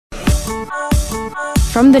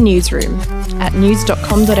From the newsroom at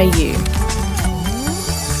news.com.au.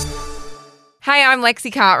 Hey, I'm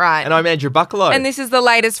Lexi Cartwright. And I'm Andrew Bucklow. And this is the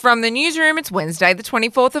latest from the newsroom. It's Wednesday, the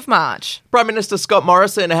 24th of March. Prime Minister Scott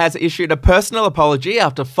Morrison has issued a personal apology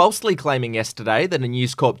after falsely claiming yesterday that a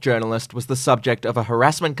News Corp journalist was the subject of a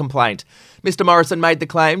harassment complaint. Mr Morrison made the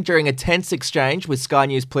claim during a tense exchange with Sky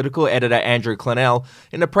News political editor Andrew Clennell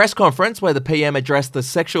in a press conference where the PM addressed the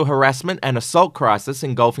sexual harassment and assault crisis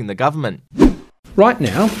engulfing the government. Right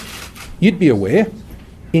now, you'd be aware,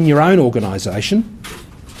 in your own organisation,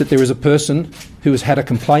 that there is a person who has had a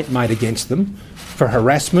complaint made against them for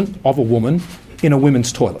harassment of a woman in a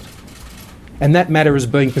women's toilet. And that matter is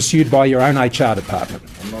being pursued by your own HR department.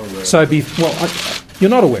 I'm not aware of it. You're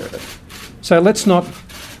not aware of it. So let's not,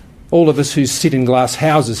 all of us who sit in glass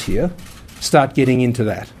houses here, start getting into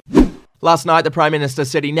that. Last night, the Prime Minister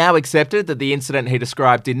said he now accepted that the incident he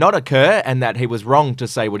described did not occur and that he was wrong to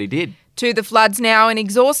say what he did. To the floods now, and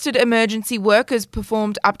exhausted emergency workers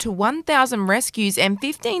performed up to 1,000 rescues and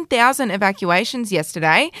 15,000 evacuations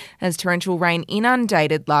yesterday as torrential rain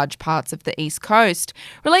inundated large parts of the east coast.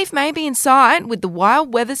 Relief may be in sight with the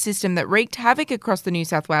wild weather system that wreaked havoc across the New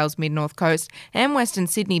South Wales mid-north coast and Western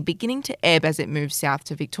Sydney beginning to ebb as it moves south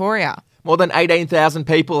to Victoria. More than 18,000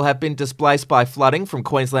 people have been displaced by flooding from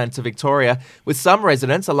Queensland to Victoria, with some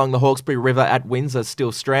residents along the Hawkesbury River at Windsor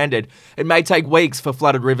still stranded. It may take weeks for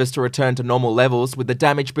flooded rivers to return to normal levels, with the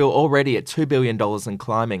damage bill already at $2 billion and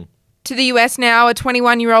climbing. To the US now, a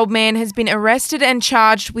 21-year-old man has been arrested and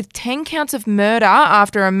charged with 10 counts of murder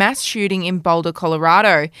after a mass shooting in Boulder,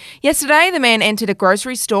 Colorado. Yesterday, the man entered a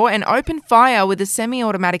grocery store and opened fire with a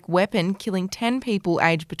semi-automatic weapon, killing 10 people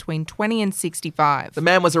aged between 20 and 65. The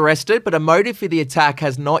man was arrested, but a motive for the attack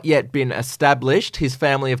has not yet been established. His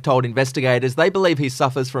family have told investigators they believe he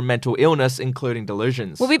suffers from mental illness, including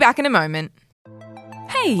delusions. We'll be back in a moment.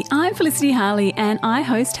 Hey, I'm Felicity Harley and I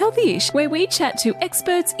host Healthyish, where we chat to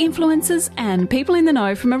experts, influencers and people in the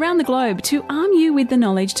know from around the globe to arm you with the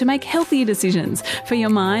knowledge to make healthier decisions for your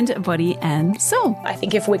mind, body and soul. I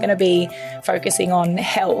think if we're going to be focusing on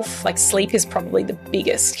health, like sleep is probably the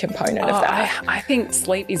biggest component of that. I think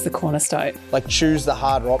sleep is the cornerstone. Like choose the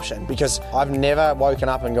harder option, because I've never woken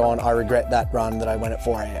up and gone, I regret that run that I went at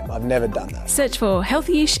 4 a.m. I've never done that. Search for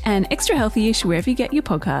Healthyish and Extra Healthyish wherever you get your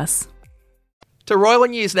podcasts. To royal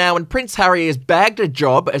news now, and Prince Harry has bagged a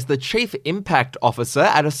job as the Chief Impact Officer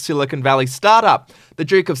at a Silicon Valley startup. The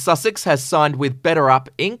Duke of Sussex has signed with Better Up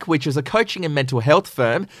Inc., which is a coaching and mental health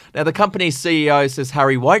firm. Now, the company's CEO says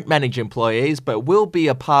Harry won't manage employees, but will be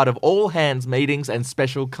a part of all hands meetings and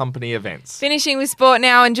special company events. Finishing with sport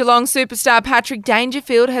now, and Geelong superstar Patrick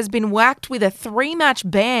Dangerfield has been whacked with a 3-match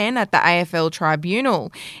ban at the AFL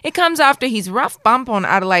tribunal. It comes after his rough bump on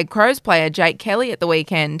Adelaide Crows player Jake Kelly at the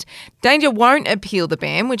weekend. Danger won't appeal the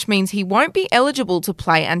ban, which means he won't be eligible to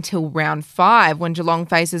play until round 5 when Geelong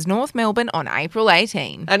faces North Melbourne on April 18.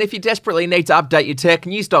 And if you desperately need to update your tech,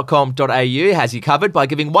 news.com.au has you covered by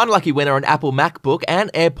giving one lucky winner an Apple MacBook and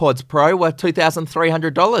AirPods Pro worth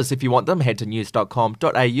 $2,300. If you want them, head to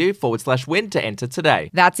news.com.au/win to enter today.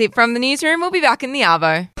 That's it from the newsroom. We'll be back in the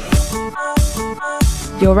Arvo.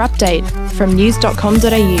 Your update from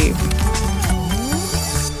news.com.au.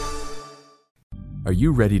 Are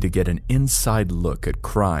you ready to get an inside look at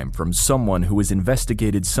crime from someone who has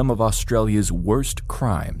investigated some of Australia's worst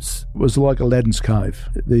crimes? It was like Aladdin's Cave.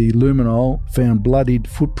 The luminol found bloodied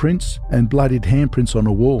footprints and bloodied handprints on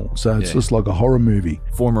a wall, so it's just like a horror movie.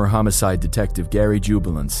 Former homicide detective Gary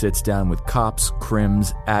Jubilant sits down with cops,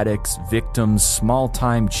 crims, addicts, victims,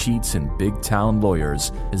 small-time cheats, and big-town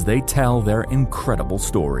lawyers as they tell their incredible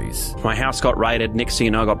stories. My house got raided. Next thing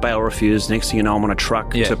you know, I got bail refused. Next thing you know, I'm on a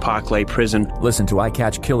truck to Parklea Prison. Listen to I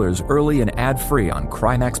Catch Killers early and ad-free on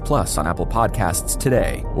Crimex Plus on Apple Podcasts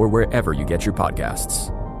today or wherever you get your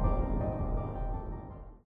podcasts.